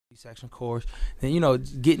section, chorus. Then,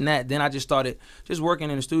 getting that, then I just started just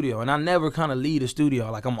working in the studio. And I never kind of leave the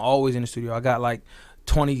studio. Like, I'm always in the studio. I got like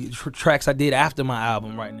 20 tracks I did after my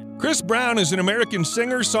album right now. Chris Brown is an American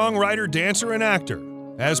singer, songwriter, dancer, and actor.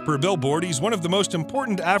 As per Billboard, he's one of the most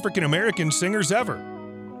important African-American singers ever.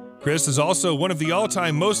 Chris is also one of the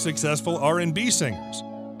all-time most successful R&B singers.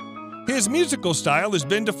 His musical style has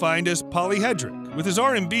been defined as polyhedric, with his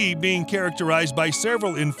R&B being characterized by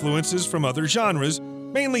several influences from other genres,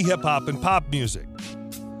 mainly hip-hop and pop music.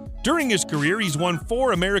 During his career, he's won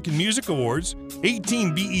 4 American Music Awards,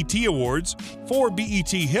 18 BET Awards, 4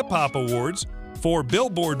 BET Hip Hop Awards, 4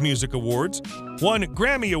 Billboard Music Awards, 1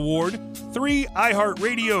 Grammy Award, 3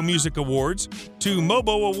 iHeartRadio Music Awards, 2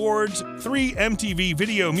 MOBO Awards, 3 MTV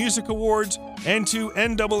Video Music Awards, and 2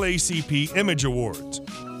 NAACP Image Awards.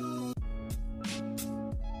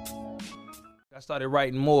 I started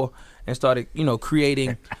writing more and started,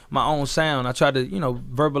 creating my own sound. I tried to,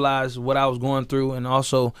 verbalize what I was going through and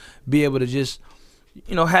also be able to just,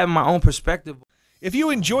 have my own perspective. If you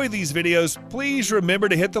enjoy these videos, please remember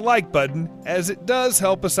to hit the like button, as it does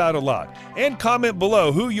help us out a lot. And comment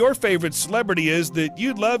below who your favorite celebrity is that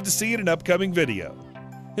you'd love to see in an upcoming video.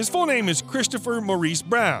 His full name is Christopher Maurice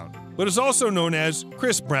Brown, but is also known as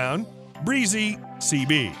Chris Brown, Breezy,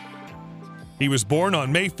 CB. He was born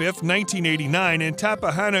on May 5, 1989 in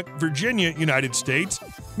Tappahannock, Virginia, United States,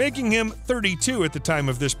 making him 32 at the time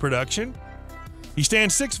of this production. He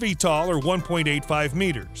stands 6 feet tall, or 1.85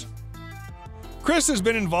 meters. Chris has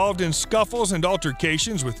been involved in scuffles and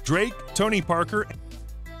altercations with Drake, Tony Parker,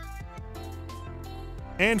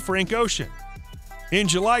 and Frank Ocean. In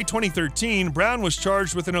July 2013, Brown was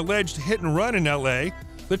charged with an alleged hit-and-run in LA.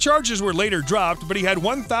 The charges were later dropped, but he had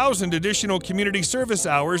 1,000 additional community service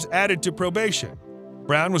hours added to probation.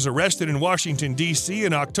 Brown was arrested in Washington, D.C.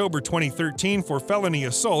 in October 2013 for felony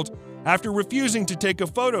assault after refusing to take a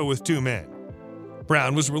photo with 2 men.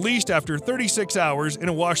 Brown was released after 36 hours in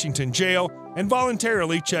a Washington jail and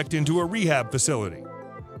voluntarily checked into a rehab facility.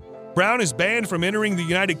 Brown is banned from entering the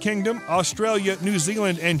United Kingdom, Australia, New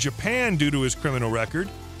Zealand, and Japan due to his criminal record.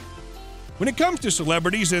 When it comes to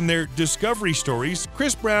celebrities and their discovery stories,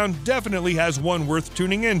 Chris Brown definitely has one worth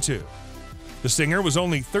tuning into. The singer was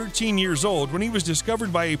only 13 years old when he was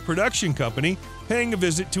discovered by a production company paying a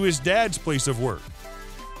visit to his dad's place of work.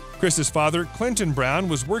 Chris's father, Clinton Brown,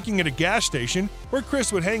 was working at a gas station where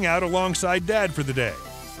Chris would hang out alongside Dad for the day.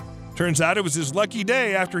 Turns out it was his lucky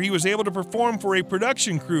day after he was able to perform for a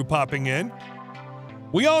production crew popping in.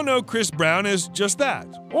 We all know Chris Brown as just that,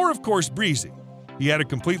 or of course Breezy. He had a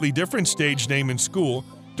completely different stage name in school.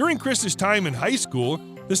 During Chris's time in high school,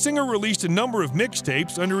 the singer released a number of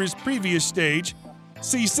mixtapes under his previous stage,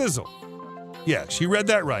 C Sizzle. Yes, you read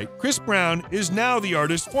that right. Chris Brown is now the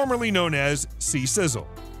artist formerly known as C Sizzle.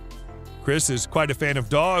 Chris is quite a fan of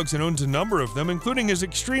dogs and owns a number of them, including his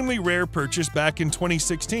extremely rare purchase back in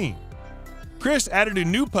 2016. Chris added a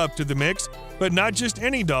new pup to the mix, but not just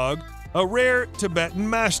any dog, a rare Tibetan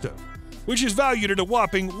Mastiff, which is valued at a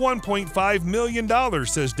whopping $1.5 million,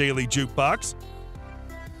 says Daily Jukebox.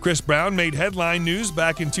 Chris Brown made headline news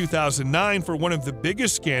back in 2009 for one of the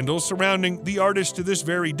biggest scandals surrounding the artist to this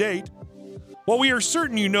very date. While we are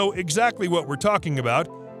certain you know exactly what we're talking about,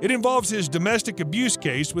 it involves his domestic abuse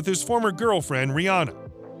case with his former girlfriend,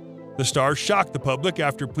 Rihanna. The star shocked the public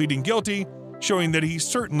after pleading guilty, showing that he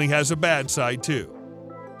certainly has a bad side too.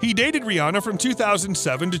 He dated Rihanna from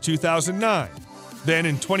 2007 to 2009. Then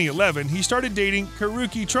in 2011, he started dating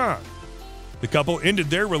Karrueche Tran. The couple ended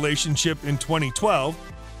their relationship in 2012.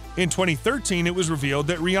 In 2013, it was revealed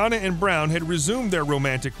that Rihanna and Brown had resumed their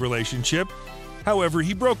romantic relationship. However,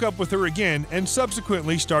 he broke up with her again and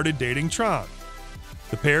subsequently started dating Tran.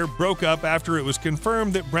 The pair broke up after it was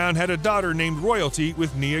confirmed that Brown had a daughter named Royalty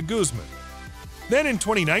with Nia Guzman. Then in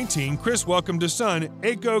 2019, Chris welcomed a son,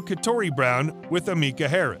 Aiko Katori Brown, with Amika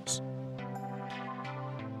Harris.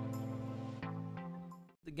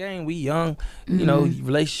 The game, we young,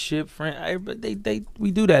 relationship, friend,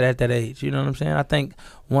 we do that at that age, you know what I'm saying? I think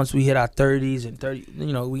once we hit our 30s and 30,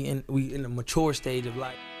 we in the mature stage of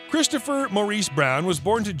life. Christopher Maurice Brown was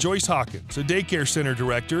born to Joyce Hawkins, a daycare center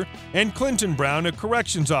director, and Clinton Brown, a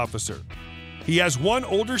corrections officer. He has one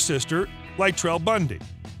older sister, Lytrell Bundy.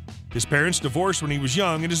 His parents divorced when he was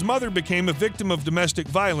young, and his mother became a victim of domestic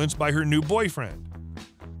violence by her new boyfriend.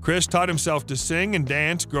 Chris taught himself to sing and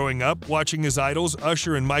dance growing up, watching his idols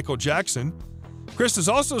Usher and Michael Jackson. Chris has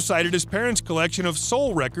also cited his parents' collection of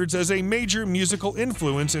soul records as a major musical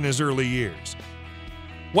influence in his early years.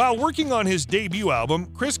 While working on his debut album,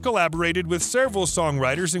 Chris collaborated with several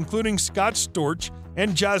songwriters including Scott Storch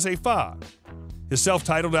and Jazzy Fa. His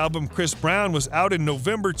self-titled album Chris Brown was out in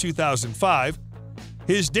November 2005.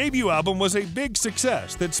 His debut album was a big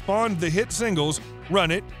success that spawned the hit singles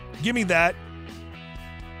Run It, Gimme That,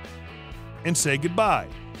 and Say Goodbye,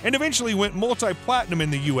 and eventually went multi-platinum in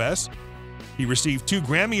the US. He received 2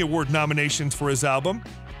 Grammy Award nominations for his album.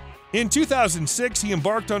 In 2006, he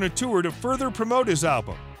embarked on a tour to further promote his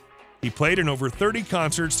album. He played in over 30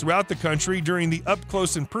 concerts throughout the country during the Up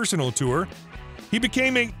Close and Personal tour. He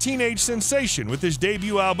became a teenage sensation with his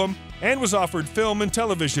debut album and was offered film and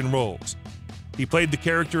television roles. He played the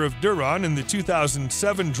character of Duran in the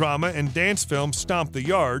 2007 drama and dance film Stomp the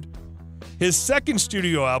Yard. His second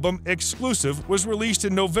studio album, Exclusive, was released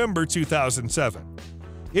in November 2007.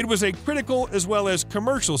 It was a critical as well as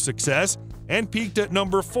commercial success and peaked at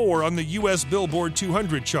number 4 on the US Billboard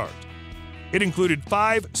 200 chart. It included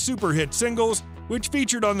 5 super hit singles, which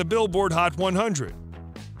featured on the Billboard Hot 100.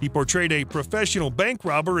 He portrayed a professional bank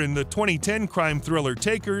robber in the 2010 crime thriller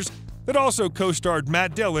Takers that also co-starred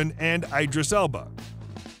Matt Dillon and Idris Elba.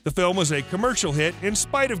 The film was a commercial hit in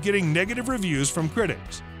spite of getting negative reviews from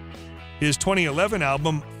critics. His 2011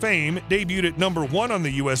 album, Fame, debuted at number 1 on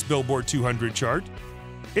the US Billboard 200 chart.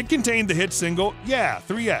 It contained the hit single, Yeah,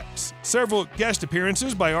 3X. Several guest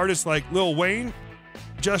appearances by artists like Lil Wayne,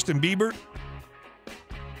 Justin Bieber,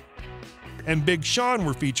 and Big Sean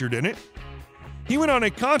were featured in it. He went on a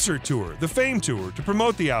concert tour, the Fame Tour, to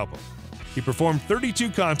promote the album. He performed 32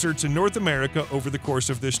 concerts in North America over the course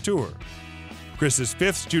of this tour. Chris's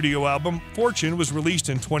 5th studio album, Fortune, was released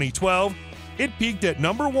in 2012. It peaked at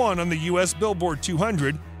number 1 on the US Billboard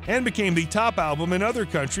 200 and became the top album in other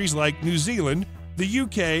countries like New Zealand, the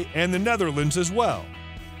UK, and the Netherlands as well.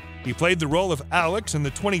 He played the role of Alex in the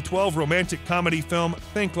 2012 romantic comedy film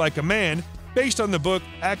Think Like a Man, based on the book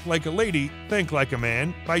Act Like a Lady, Think Like a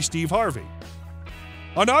Man by Steve Harvey.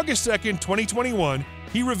 On August 2, 2021,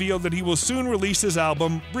 he revealed that he will soon release his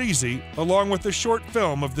album Breezy, along with a short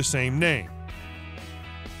film of the same name.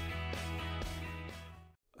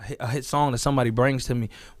 A hit song that somebody brings to me,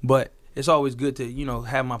 but it's always good to,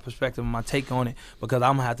 have my perspective and my take on it, because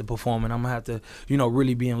I'm gonna have to perform and I'm gonna have to,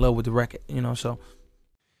 really be in love with the record, so.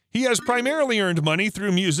 He has primarily earned money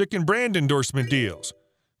through music and brand endorsement deals.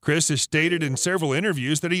 Chris has stated in several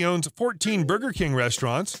interviews that he owns 14 Burger King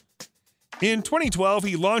restaurants. In 2012,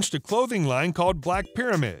 he launched a clothing line called Black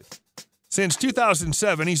Pyramid. Since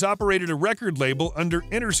 2007, he's operated a record label under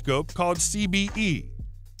Interscope called CBE.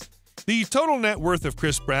 The total net worth of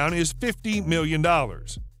Chris Brown is $50 million.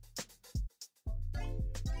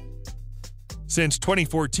 Since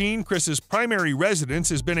 2014, Chris's primary residence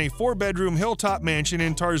has been a 4-bedroom hilltop mansion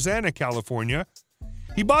in Tarzana, California.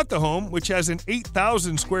 He bought the home, which has an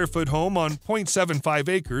 8,000 square foot home on 0.75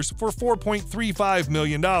 acres, for $4.35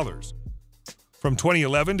 million. From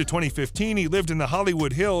 2011 to 2015, he lived in the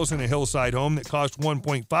Hollywood Hills in a hillside home that cost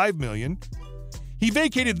 $1.5 million. He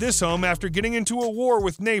vacated this home after getting into a war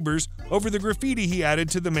with neighbors over the graffiti he added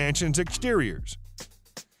to the mansion's exteriors.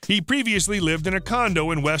 He previously lived in a condo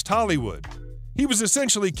in West Hollywood. He was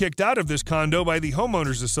essentially kicked out of this condo by the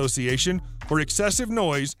Homeowners Association for excessive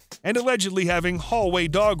noise and allegedly having hallway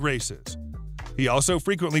dog races. He also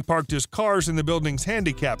frequently parked his cars in the building's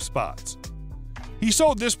handicap spots. He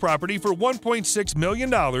sold this property for $1.6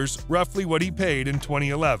 million, roughly what he paid in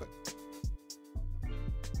 2011.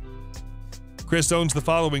 Chris owns the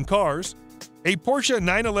following cars: a Porsche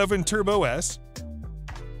 911 Turbo S,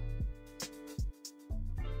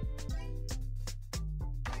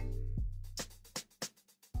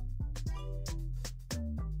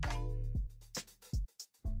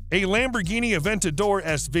 a Lamborghini Aventador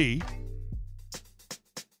SV,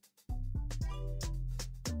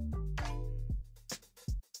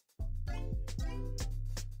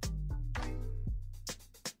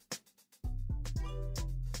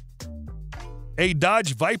 a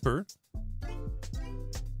Dodge Viper,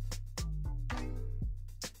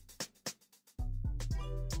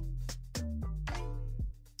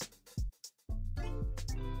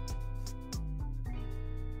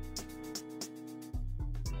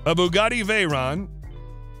 a Bugatti Veyron,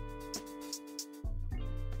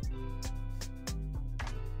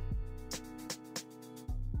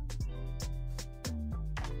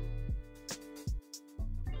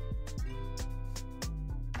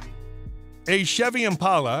 a Chevy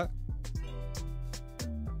Impala,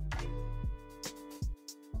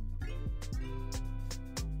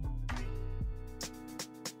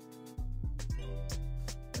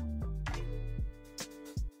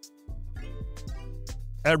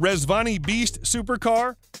 a Rezvani Beast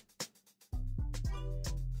supercar,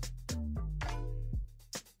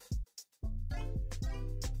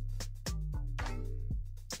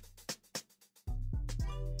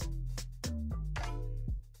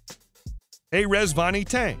 a Rezvani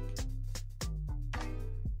tank,